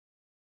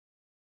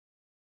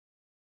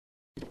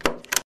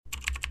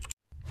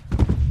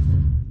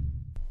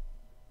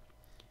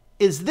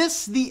Is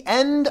this the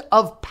end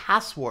of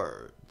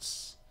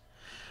passwords?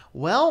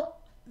 Well,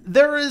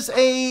 there is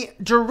a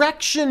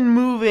direction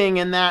moving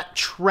in that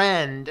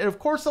trend. And of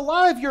course, a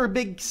lot of your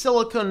big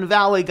Silicon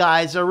Valley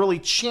guys are really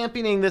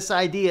championing this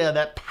idea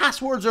that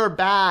passwords are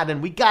bad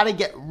and we got to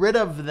get rid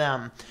of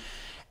them.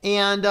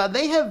 And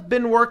they have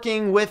been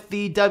working with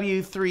the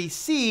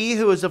W3C,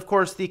 who is, of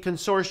course, the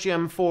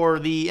consortium for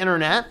the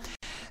internet.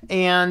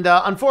 And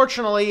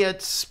unfortunately,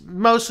 it's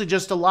mostly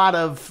just a lot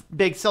of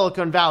big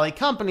Silicon Valley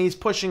companies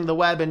pushing the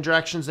web in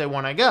directions they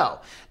want to go.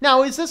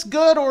 Now, is this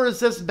good or is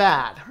this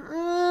bad?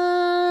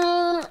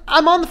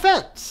 I'm on the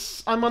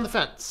fence. I'm on the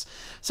fence.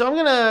 So I'm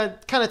going to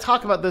kind of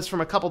talk about this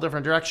from a couple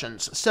different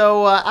directions.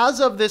 So as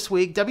of this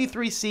week,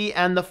 W3C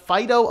and the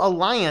FIDO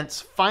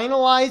Alliance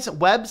finalize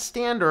web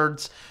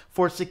standards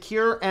for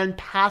secure and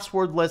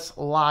passwordless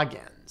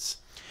logins.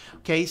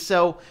 Okay,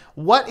 so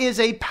what is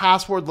a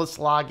passwordless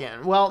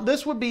login? Well,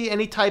 this would be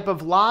any type of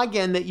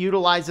login that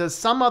utilizes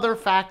some other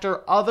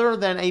factor other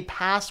than a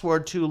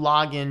password to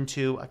log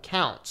into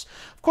accounts.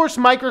 Of course,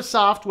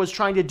 Microsoft was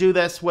trying to do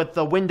this with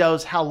the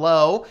Windows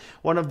Hello,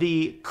 one of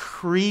the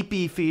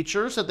creepy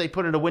features that they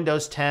put into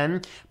Windows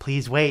 10.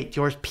 Please wait,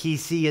 your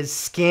PC is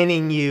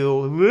scanning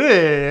you.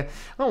 Ugh.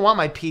 I don't want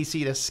my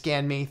PC to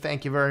scan me,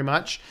 thank you very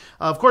much.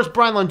 Of course,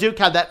 Brian Lunduke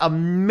had that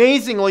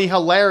amazingly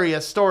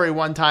hilarious story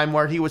one time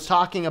where he was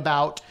talking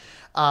about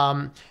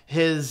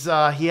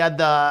he had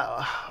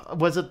the,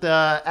 was it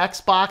the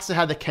Xbox that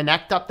had the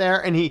Kinect up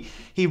there, and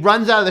he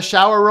runs out of the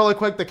shower really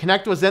quick. The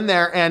Kinect was in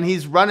there and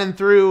he's running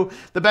through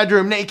the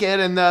bedroom naked,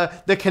 and the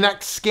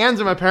Kinect scans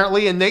him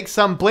apparently and makes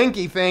some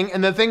blinky thing,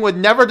 and the thing would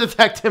never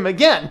detect him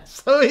again.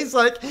 So he's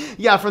like,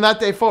 yeah, from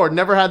that day forward,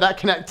 never had that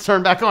Kinect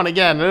turned back on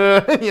again.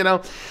 You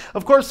know,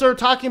 of course, they're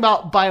talking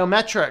about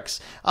biometrics.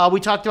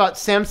 We talked about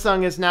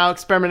Samsung is now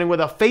experimenting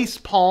with a face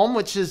palm,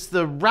 which is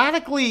the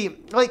radically,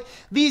 like,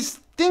 these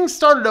things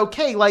started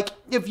okay. Like,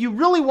 if you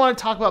really want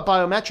to talk about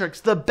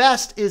biometrics, the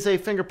best is a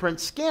fingerprint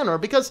scanner,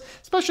 because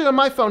especially on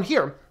my phone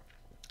here,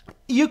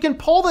 you can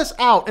pull this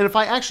out, and if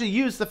I actually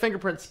use the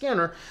fingerprint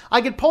scanner, I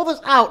could pull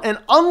this out and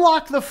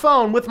unlock the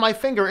phone with my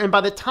finger, and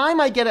by the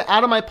time I get it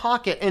out of my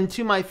pocket and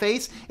to my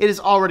face, it is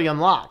already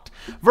unlocked.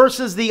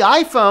 Versus the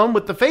iPhone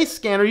with the face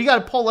scanner, you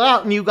got to pull it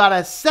out and you got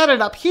to set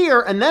it up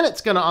here, and then it's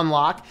going to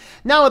unlock.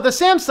 Now with the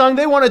Samsung,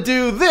 they want to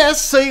do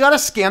this, so you got to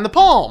scan the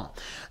palm.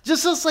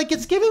 Just like,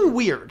 it's getting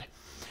weird.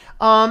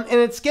 And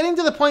it's getting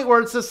to the point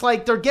where it's just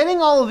like they're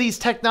getting all of these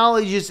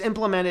technologies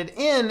implemented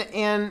in,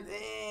 and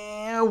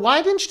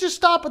why didn't you just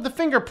stop at the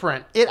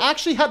fingerprint? It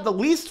actually had the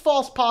least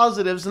false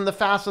positives and the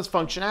fastest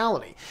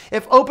functionality.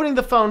 If opening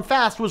the phone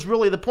fast was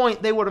really the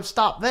point, they would have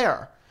stopped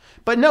there.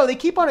 But no, they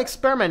keep on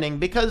experimenting,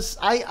 because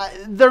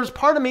there's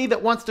part of me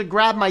that wants to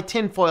grab my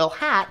tinfoil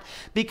hat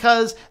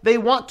because they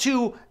want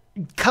to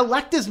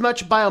collect as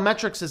much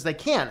biometrics as they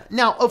can.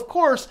 Now, of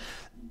course,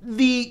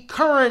 the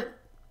current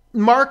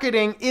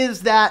marketing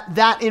is that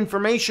that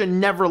information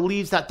never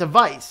leaves that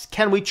device.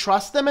 Can we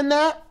trust them in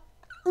that?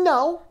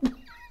 No.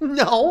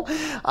 No,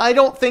 I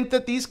don't think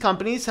that these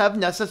companies have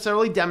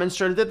necessarily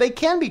demonstrated that they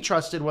can be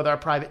trusted with our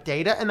private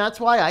data, and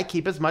that's why I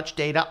keep as much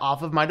data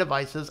off of my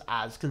devices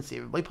as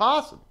conceivably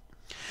possible.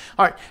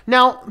 All right,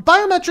 now,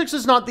 biometrics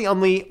is not the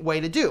only way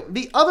to do.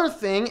 The other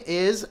thing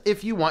is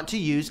if you want to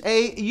use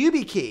a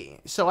Yubikey.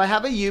 So I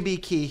have a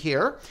Yubikey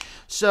here.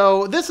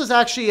 So this is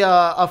actually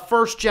a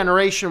first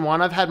generation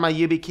one. I've had my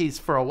Yubikeys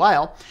for a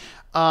while.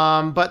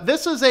 But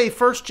this is a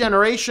first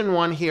generation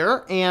one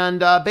here, and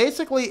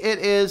basically it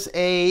is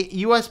a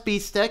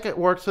USB stick. It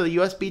works with a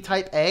USB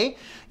type A.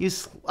 You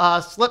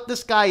slip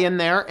this guy in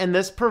there, and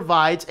this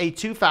provides a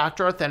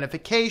two-factor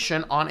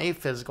authentication on a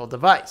physical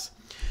device.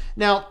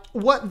 Now,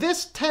 what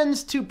this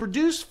tends to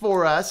produce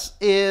for us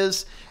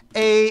is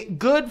a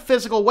good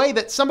physical way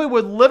that somebody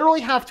would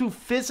literally have to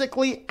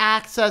physically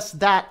access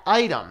that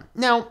item.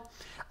 Now,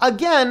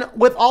 again,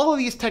 with all of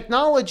these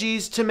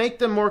technologies to make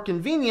them more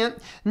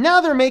convenient, now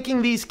they're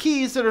making these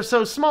keys that are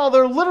so small,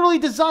 they're literally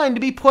designed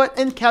to be put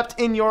and kept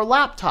in your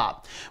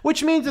laptop.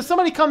 Which means if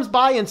somebody comes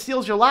by and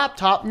steals your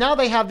laptop, now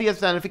they have the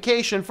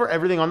authentication for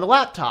everything on the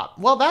laptop.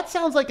 Well, that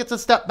sounds like it's a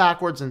step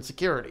backwards in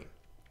security.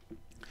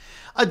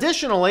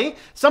 Additionally,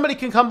 somebody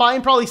can come by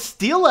and probably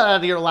steal it out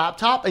of your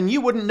laptop, and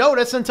you wouldn't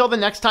notice until the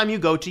next time you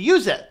go to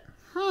use it.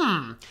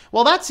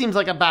 Well, that seems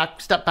like a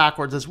step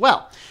backwards as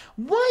well.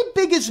 My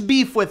biggest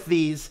beef with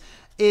these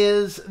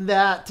is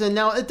that,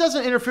 now it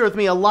doesn't interfere with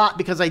me a lot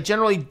because I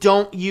generally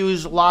don't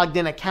use logged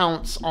in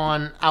accounts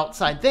on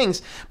outside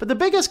things, but the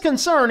biggest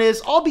concern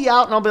is I'll be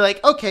out and I'll be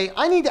like, okay,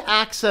 I need to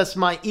access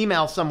my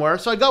email somewhere,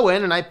 so I go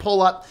in and I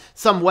pull up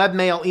some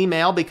webmail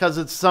email because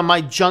it's some my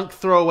junk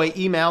throwaway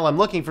email, I'm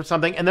looking for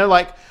something, and they're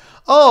like,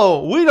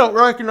 oh, we don't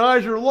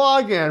recognize your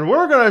login.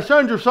 We're going to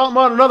send you something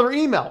on another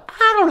email.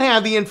 I don't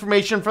have the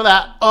information for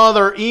that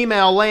other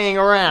email laying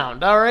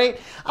around, all right?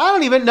 I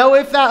don't even know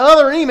if that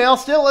other email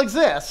still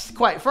exists,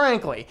 quite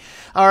frankly.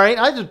 All right,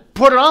 I just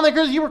put it on there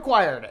because you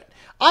required it.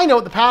 I know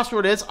what the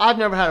password is. I've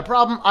never had a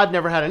problem. I've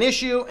never had an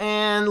issue.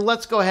 And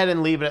let's go ahead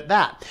and leave it at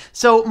that.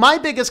 So my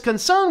biggest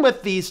concern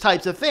with these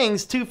types of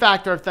things,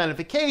 two-factor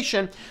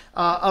authentication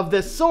of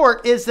this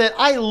sort, is that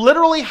I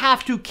literally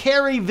have to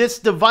carry this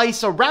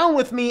device around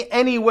with me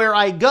anywhere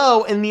I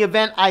go in the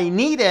event I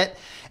need it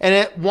and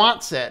it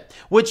wants it,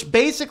 which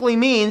basically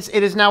means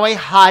it is now a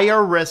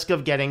higher risk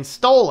of getting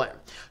stolen.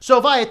 So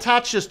if I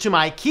attach this to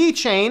my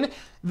keychain,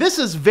 this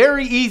is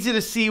very easy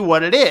to see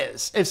what it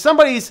is. If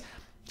somebody's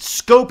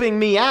scoping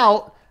me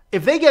out,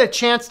 if they get a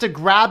chance to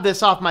grab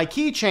this off my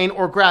keychain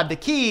or grab the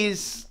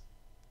keys,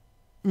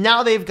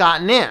 now they've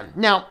gotten in.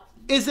 Now,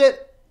 is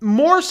it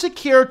more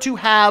secure to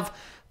have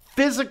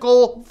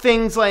physical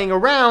things laying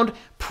around?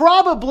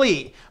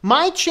 Probably.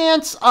 My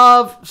chance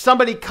of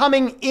somebody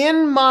coming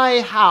in my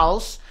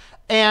house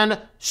and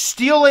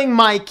stealing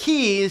my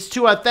keys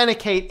to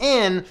authenticate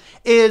in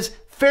is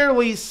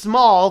fairly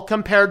small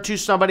compared to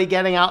somebody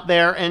getting out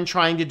there and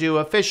trying to do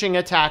a phishing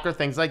attack or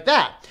things like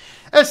that.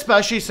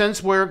 Especially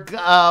since we're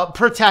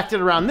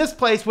protected around this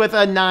place with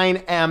a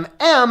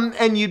 9mm,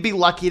 and you'd be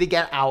lucky to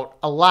get out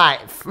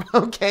alive.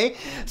 Okay,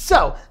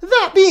 so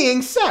that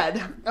being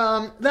said,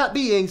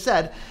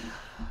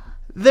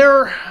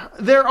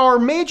 there are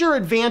major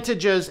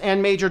advantages and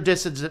major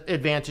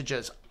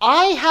disadvantages.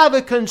 I have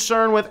a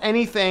concern with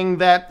anything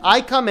that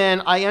I come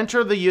in, I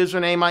enter the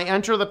username, I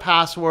enter the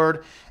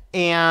password,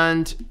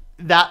 and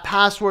that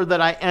password that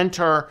I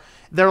enter,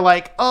 they're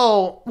like,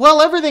 oh,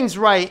 well, everything's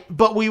right,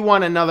 but we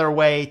want another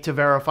way to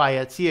verify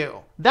it's you.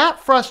 That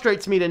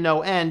frustrates me to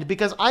no end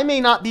because I may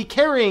not be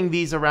carrying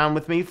these around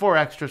with me for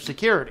extra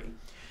security.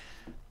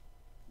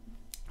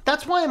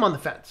 That's why I'm on the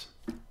fence.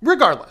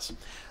 Regardless,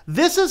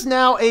 this is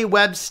now a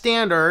web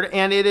standard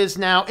and it is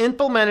now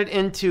implemented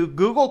into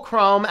Google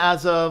Chrome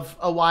as of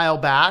a while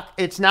back.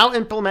 It's now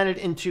implemented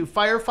into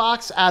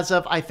Firefox as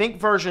of, I think,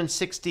 version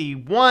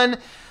 61.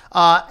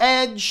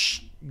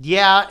 Edge,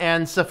 yeah,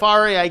 and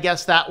Safari, I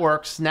guess that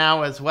works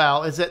now as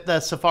well. Is it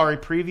the Safari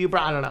preview?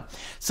 I don't know.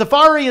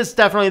 Safari is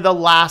definitely the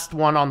last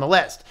one on the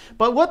list.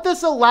 But what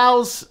this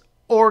allows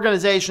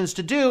organizations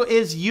to do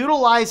is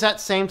utilize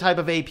that same type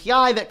of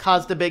API that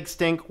caused a big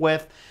stink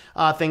with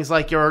things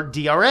like your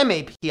DRM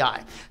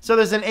API. So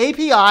there's an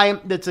API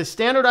that's a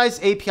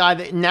standardized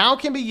API that now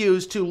can be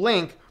used to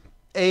link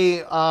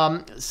a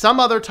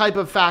some other type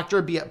of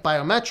factor, be it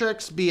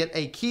biometrics, be it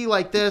a key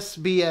like this,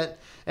 be it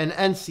an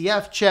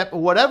NCF chip,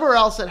 whatever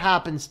else it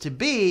happens to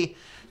be,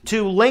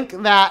 to link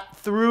that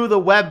through the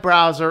web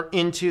browser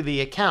into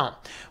the account,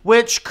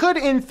 which could,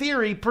 in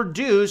theory,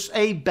 produce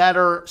a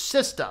better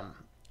system.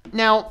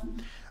 Now,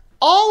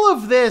 all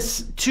of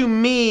this, to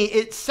me,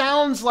 it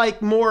sounds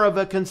like more of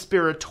a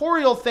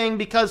conspiratorial thing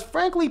because,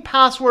 frankly,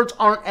 passwords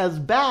aren't as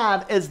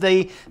bad as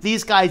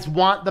these guys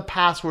want the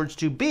passwords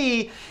to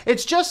be.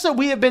 It's just that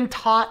we have been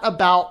taught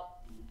about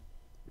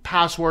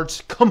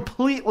passwords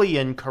completely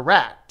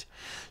incorrect.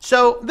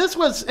 So this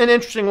was an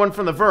interesting one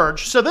from The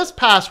Verge. So this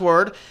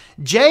password,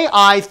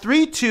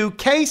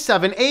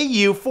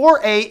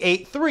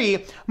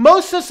 JI32K7AU4A83,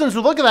 most systems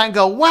would look at that and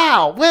go,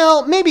 wow,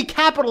 well, maybe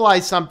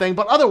capitalize something,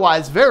 but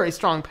otherwise very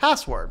strong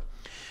password.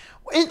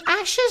 It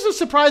actually is a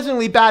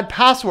surprisingly bad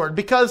password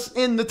because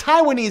in the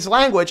Taiwanese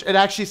language, it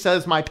actually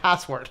says my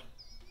password.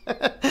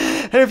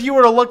 And if you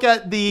were to look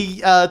at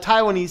the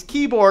Taiwanese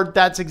keyboard,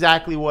 that's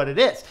exactly what it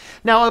is.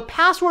 Now, a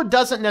password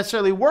doesn't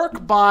necessarily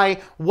work by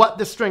what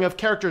the string of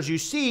characters you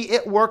see.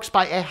 It works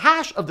by a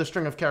hash of the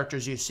string of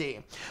characters you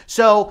see.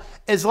 So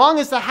as long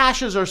as the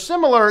hashes are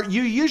similar,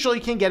 you usually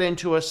can get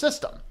into a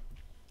system.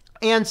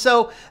 And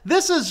so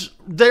this is,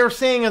 they're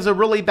saying, is a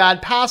really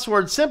bad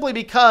password simply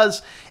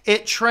because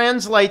it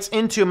translates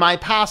into my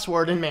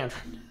password in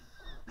Mandarin.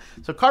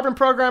 So Carbon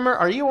Programmer,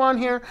 are you on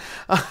here?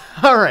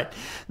 All right.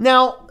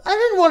 Now, I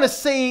didn't want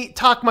to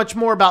talk much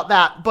more about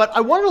that, but I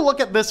wanted to look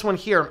at this one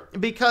here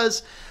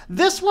because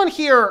this one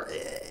here,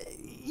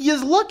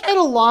 you look at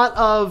a lot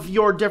of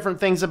your different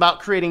things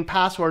about creating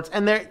passwords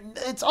and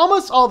it's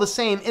almost all the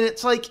same. And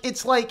it's like,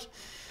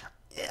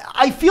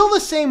 I feel the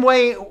same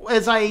way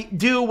as I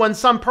do when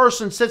some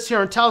person sits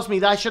here and tells me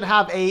that I should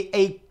have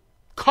a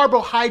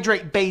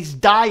carbohydrate-based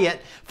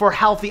diet for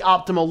healthy,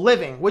 optimal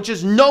living, which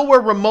is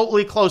nowhere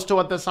remotely close to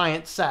what the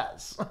science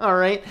says. All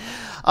right.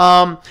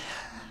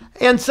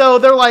 And so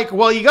they're like,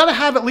 well, you got to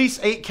have at least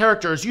 8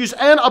 characters. Use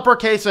an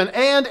uppercase and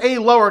a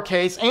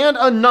lowercase and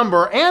a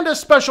number and a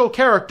special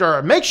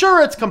character. Make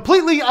sure it's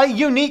completely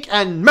unique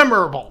and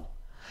memorable.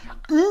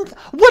 What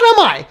am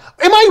I?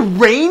 Am I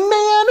Rain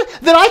Man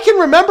that I can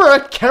remember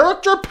a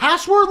character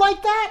password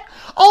like that?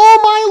 Oh,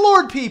 my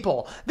Lord,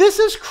 people. This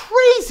is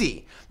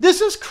crazy. This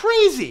is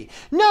crazy.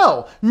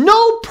 No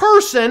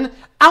person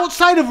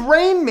outside of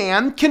Rain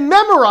Man can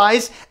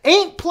memorize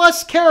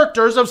 8+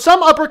 characters of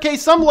some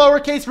uppercase, some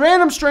lowercase,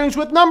 random strings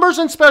with numbers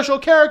and special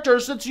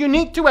characters that's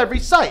unique to every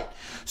site.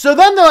 So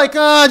then they're like,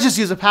 just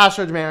use a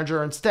password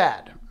manager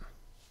instead.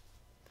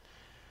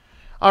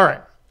 All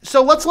right.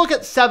 So let's look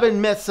at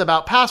 7 myths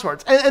about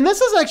passwords. And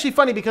this is actually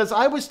funny because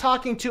I was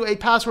talking to a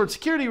password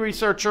security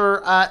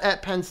researcher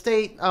at Penn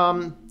State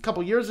a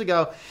couple years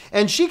ago,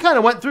 and she kind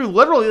of went through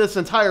literally this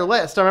entire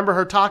list. I remember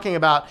her talking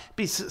about,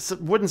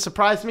 wouldn't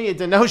surprise me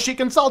to know she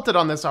consulted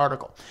on this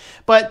article.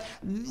 But,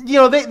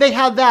 they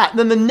had that. And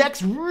then the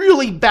next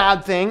really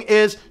bad thing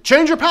is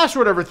change your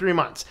password every 3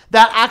 months.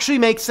 That actually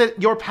makes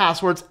your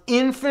passwords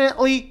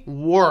infinitely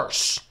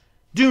worse.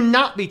 Do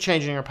not be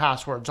changing your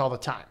passwords all the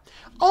time.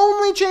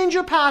 Only change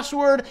your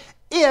password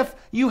if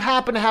you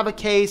happen to have a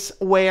case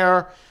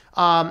where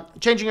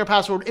changing your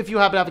password if you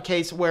happen to have a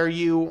case where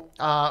you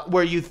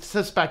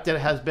suspect it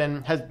has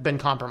been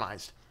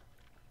compromised.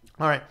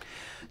 All right.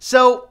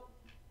 So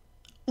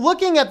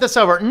looking at this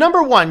over,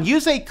 number 1,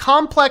 use a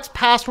complex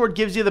password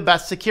gives you the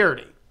best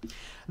security.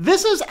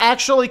 This is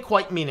actually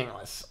quite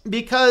meaningless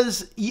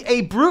because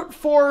a brute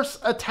force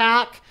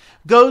attack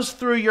goes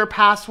through your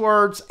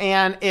passwords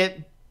and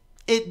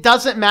it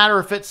doesn't matter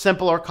if it's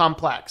simple or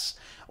complex.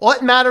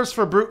 What matters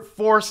for brute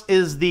force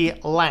is the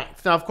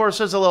length. Now, of course,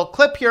 there's a little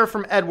clip here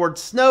from Edward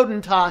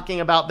Snowden talking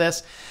about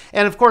this.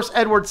 And of course,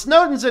 Edward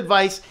Snowden's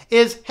advice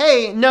is,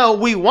 hey, no,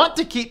 we want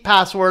to keep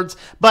passwords,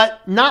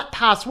 but not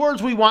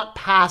passwords. We want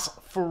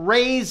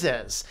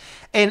passphrases.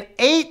 An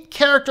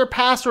 8-character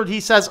password, he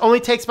says, only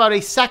takes about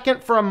a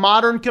second for a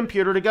modern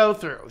computer to go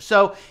through.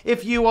 So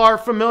if you are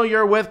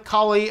familiar with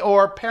Kali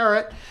or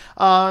Parrot,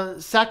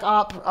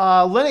 SecOp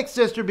Linux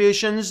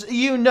distributions,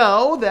 you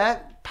know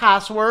that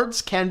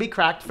passwords can be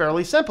cracked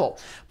fairly simple.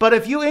 But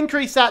if you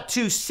increase that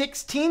to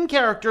 16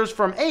 characters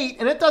from 8,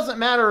 and it doesn't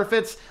matter if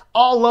it's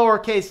all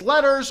lowercase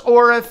letters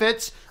or if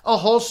it's a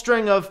whole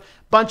string of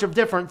bunch of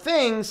different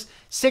things,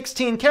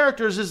 16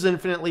 characters is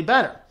infinitely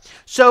better.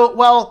 So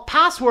while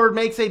password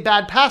makes a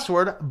bad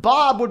password,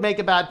 Bob would make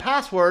a bad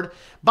password,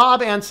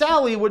 Bob and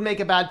Sally would make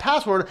a bad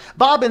password,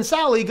 Bob and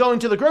Sally going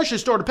to the grocery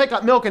store to pick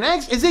up milk and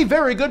eggs is a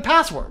very good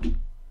password.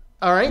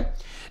 All right?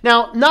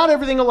 Now, not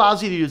everything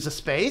allows you to use a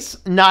space.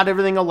 Not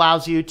everything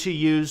allows you to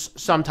use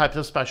some types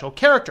of special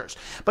characters.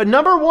 But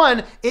number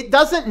 1, it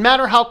doesn't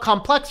matter how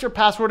complex your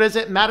password is.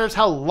 It matters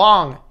how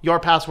long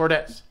your password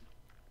is.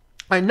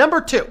 All right,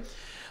 number 2,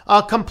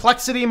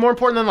 complexity more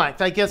important than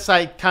length. I guess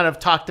I kind of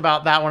talked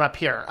about that one up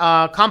here.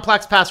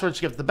 Complex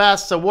passwords give the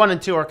best. So 1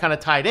 and 2 are kind of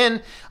tied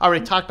in. I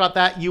already talked about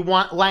that. You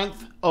want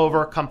length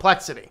over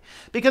complexity.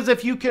 Because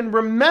if you can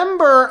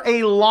remember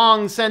a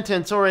long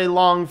sentence or a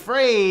long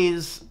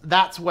phrase,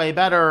 that's way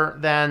better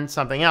than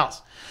something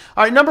else.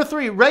 All right, number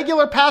 3,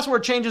 regular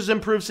password changes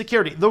improve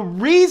security. The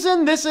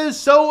reason this is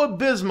so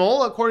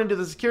abysmal, according to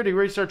the security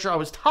researcher I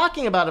was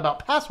talking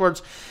about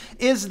passwords,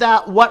 is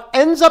that what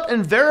ends up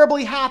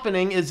invariably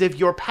happening is if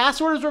your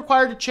password is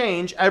required to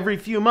change every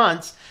few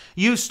months,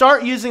 you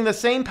start using the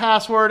same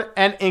password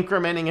and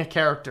incrementing a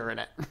character in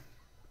it.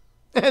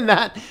 And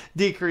that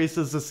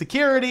decreases the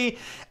security.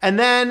 And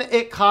then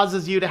it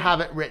causes you to have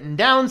it written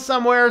down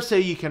somewhere so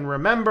you can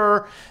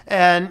remember.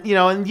 And,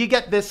 and you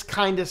get this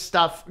kind of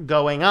stuff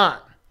going on.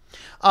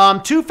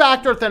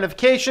 2-factor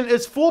authentication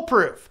is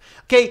foolproof.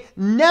 Okay,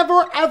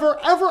 never, ever,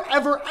 ever,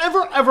 ever,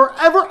 ever, ever,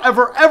 ever,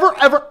 ever, ever,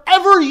 ever,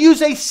 ever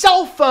use a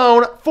cell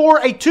phone for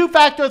a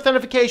 2-factor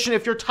authentication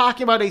if you're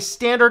talking about a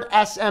standard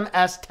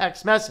SMS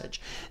text message.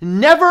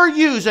 Never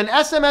use an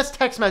SMS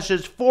text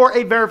message for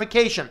a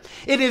verification.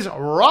 It is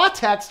raw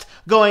text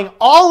going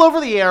all over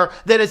the air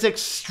that is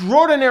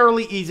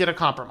extraordinarily easy to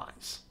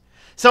compromise.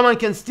 Someone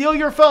can steal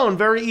your phone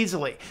very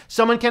easily.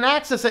 Someone can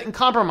access it and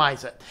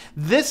compromise it.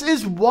 This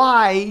is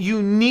why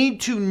you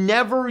need to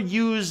never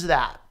use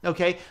that,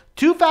 okay?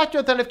 2-factor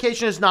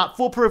authentication is not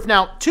foolproof.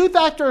 Now,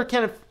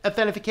 2-factor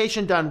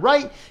authentication done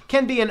right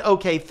can be an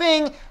okay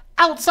thing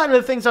outside of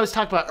the things I was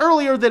talking about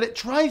earlier that it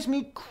drives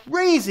me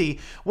crazy.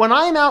 When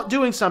I'm out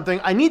doing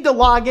something, I need to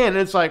log in, and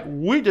it's like,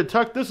 we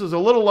detect this is a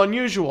little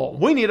unusual.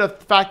 We need a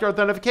factor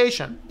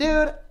authentication.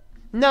 Dude,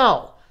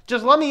 no.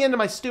 Just let me into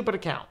my stupid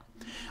account,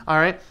 all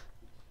right?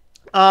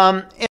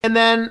 And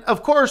then,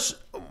 of course,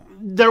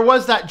 there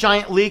was that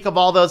giant leak of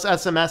all those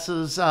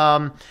SMSs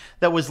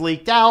that was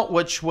leaked out,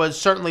 which was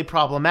certainly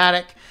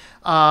problematic.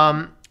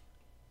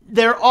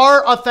 There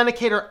are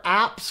authenticator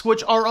apps,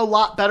 which are a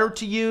lot better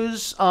to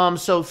use.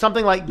 So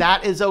something like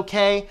that is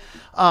okay.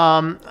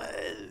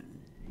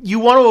 You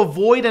want to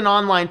avoid an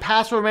online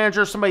password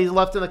manager. Somebody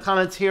left in the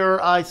comments here,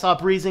 I saw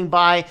breezing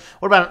by.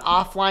 What about an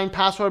offline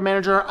password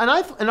manager? An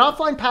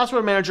offline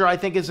password manager, I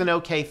think, is an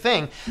okay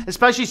thing.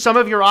 Especially some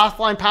of your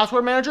offline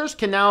password managers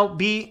can now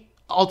be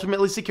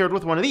ultimately secured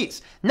with one of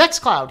these.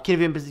 Nextcloud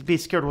can even be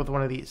secured with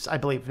one of these, I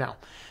believe now,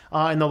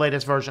 in the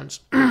latest versions.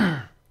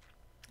 All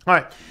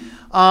right.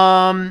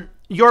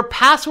 Your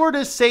password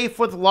is safe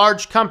with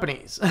large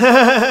companies.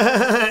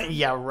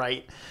 Yeah,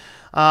 right.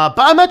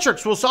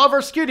 Biometrics will solve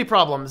our security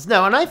problems.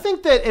 No, and I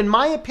think that, in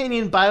my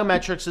opinion,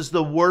 biometrics is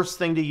the worst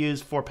thing to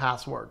use for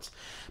passwords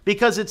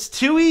because it's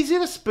too easy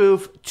to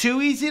spoof,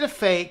 too easy to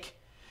fake,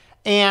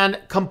 and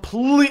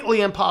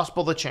completely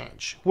impossible to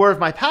change. Where if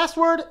my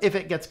password, if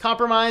it gets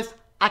compromised,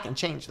 I can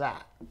change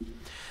that.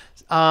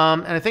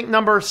 And I think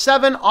number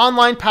 7,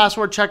 online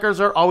password checkers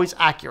are always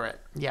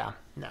accurate. Yeah,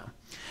 no.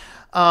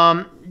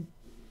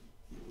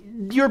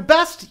 You're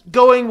best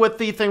going with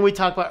the thing we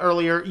talked about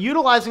earlier,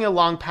 utilizing a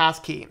long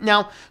passkey.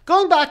 Now,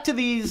 going back to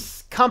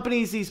these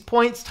companies, these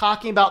points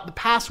talking about the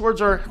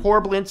passwords are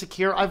horribly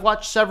insecure. I've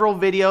watched several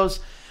videos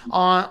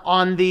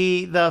on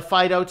the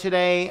FIDO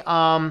today,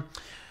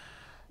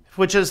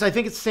 which is, I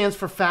think it stands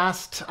for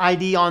Fast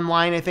ID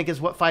Online, I think is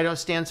what FIDO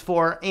stands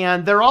for.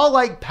 And they're all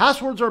like,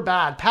 passwords are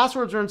bad,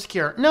 passwords are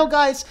insecure. No,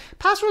 guys,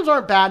 passwords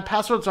aren't bad,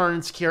 passwords aren't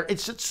insecure.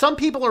 It's just some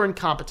people are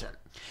incompetent.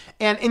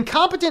 And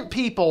incompetent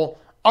people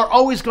are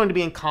always going to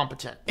be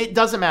incompetent. It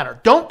doesn't matter.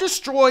 Don't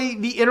destroy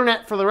the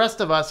internet for the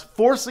rest of us,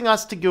 forcing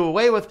us to go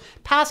away with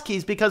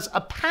passkeys, because a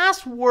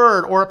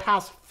password or a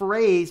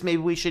passphrase,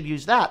 maybe we should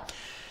use that.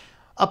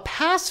 A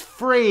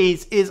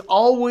passphrase is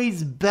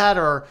always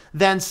better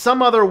than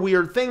some other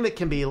weird thing that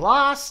can be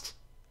lost,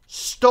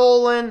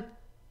 stolen.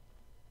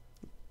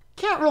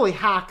 Can't really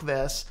hack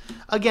this.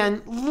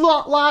 Again,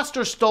 lost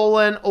or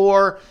stolen,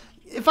 or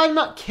if I'm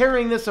not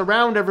carrying this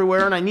around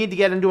everywhere and I need to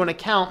get into an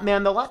account,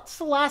 man, that's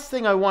the last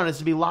thing I want is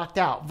to be locked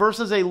out.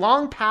 Versus a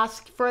long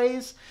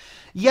passphrase,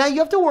 yeah, you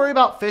have to worry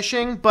about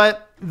phishing,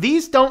 but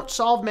these don't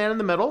solve man in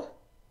the middle,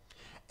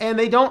 and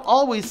they don't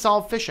always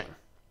solve phishing.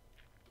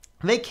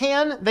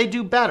 They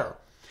do better.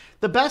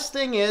 The best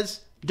thing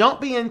is,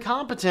 don't be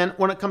incompetent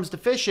when it comes to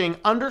phishing.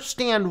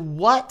 Understand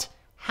what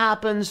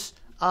happens,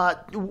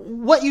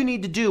 what you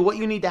need to do, what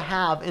you need to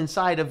have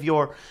inside of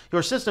your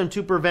system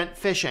to prevent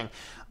phishing.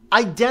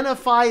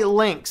 Identify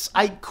links.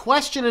 I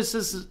question if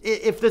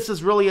this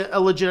is really a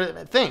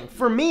legitimate thing.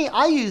 For me,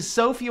 I use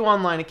so few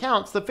online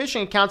accounts. The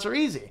phishing accounts are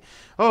easy.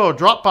 Oh,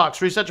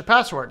 Dropbox, reset your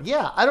password.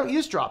 Yeah, I don't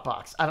use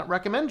Dropbox. I don't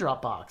recommend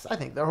Dropbox. I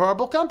think they're a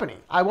horrible company.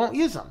 I won't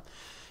use them.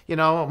 You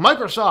know,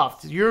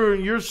 Microsoft,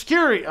 you're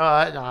security.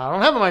 I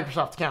don't have a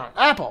Microsoft account.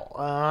 Apple,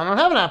 I don't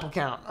have an Apple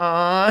account.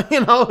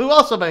 You know, who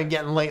else have I been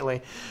getting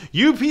lately?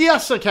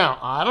 UPS account.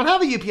 I don't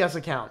have a UPS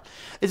account.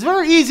 It's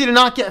very easy to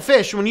not get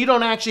phished when you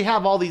don't actually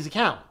have all these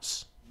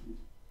accounts.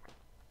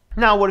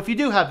 Now, what if you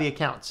do have the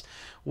accounts?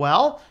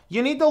 Well,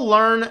 you need to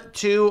learn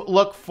to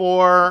look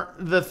for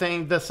the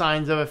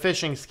signs of a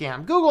phishing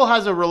scam. Google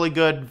has a really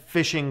good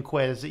phishing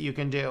quiz that you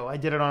can do. I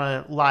did it on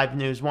a live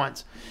news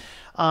once.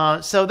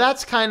 So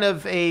that's kind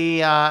of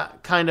an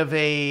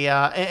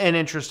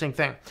interesting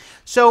thing.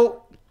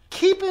 So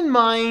keep in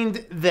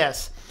mind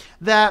this,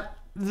 that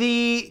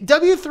the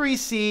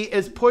W3C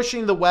is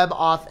pushing the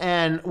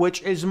WebAuthn,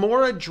 which is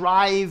more a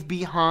drive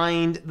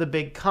behind the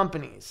big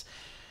companies.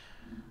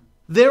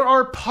 There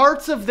are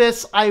parts of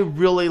this I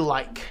really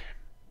like.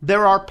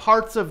 There are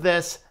parts of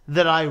this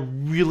that I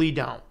really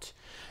don't.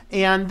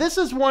 And this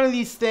is one of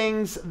these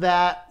things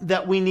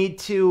that we need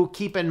to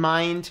keep in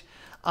mind.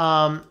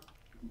 One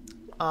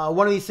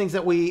of these things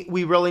that we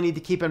really need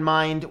to keep in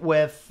mind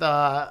with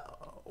our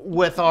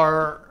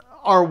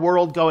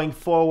world going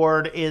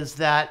forward is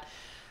that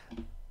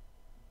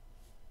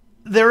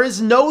there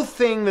is no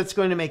thing that's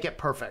going to make it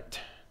perfect.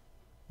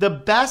 The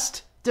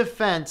best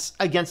defense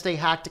against a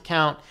hacked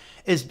account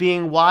is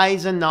being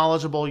wise and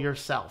knowledgeable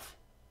yourself.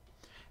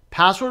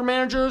 Password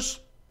managers,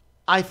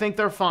 I think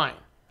they're fine.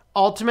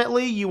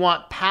 Ultimately, you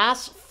want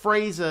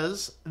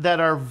passphrases that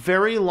are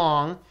very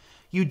long.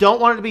 You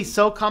don't want it to be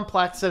so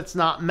complex that it's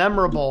not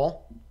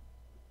memorable.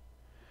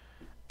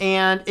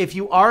 And if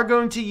you are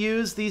going to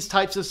use these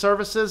types of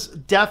services,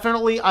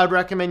 definitely I'd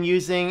recommend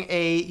using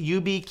a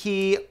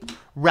Yubikey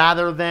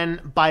rather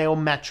than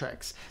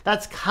biometrics.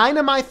 That's kind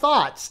of my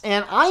thoughts.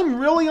 And I'm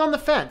really on the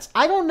fence.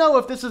 I don't know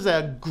if this is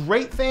a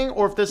great thing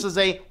or if this is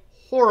a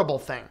horrible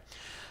thing.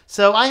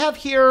 So I have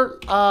here,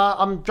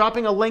 I'm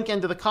dropping a link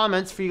into the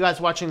comments for you guys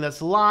watching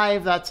this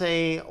live. That's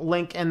a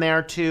link in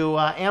there to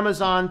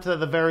Amazon, to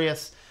the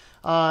various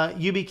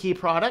Yubikey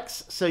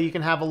products, so you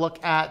can have a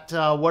look at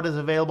what is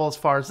available as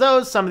far as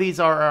those. Some of these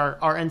are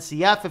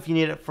NCF if you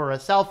need it for a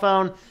cell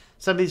phone.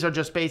 Some of these are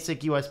just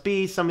basic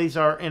USB. Some of these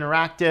are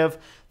interactive,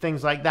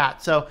 things like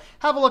that. So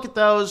have a look at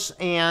those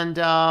and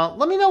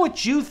let me know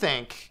what you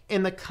think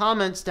in the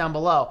comments down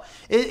below.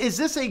 Is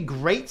this a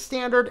great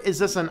standard? Is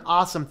this an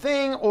awesome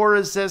thing? Or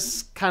is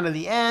this kind of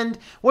the end?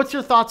 What's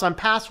your thoughts on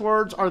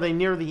passwords? Are they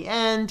near the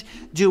end?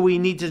 Do we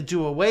need to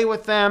do away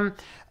with them?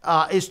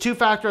 Is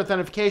two-factor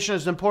authentication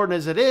as important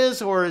as it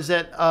is, or is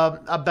it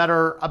a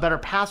better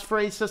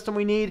passphrase system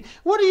we need?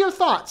 What are your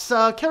thoughts?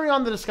 Carry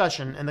on the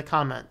discussion in the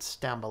comments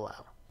down below.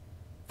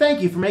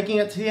 Thank you for making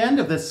it to the end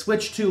of this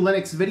Switch to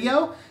Linux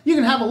video. You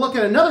can have a look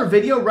at another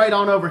video right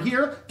on over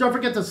here. Don't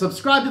forget to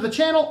subscribe to the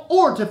channel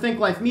or to Think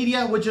Life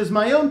Media, which is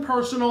my own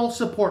personal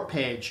support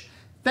page.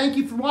 Thank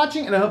you for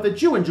watching, and I hope that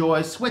you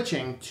enjoy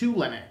switching to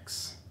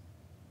Linux.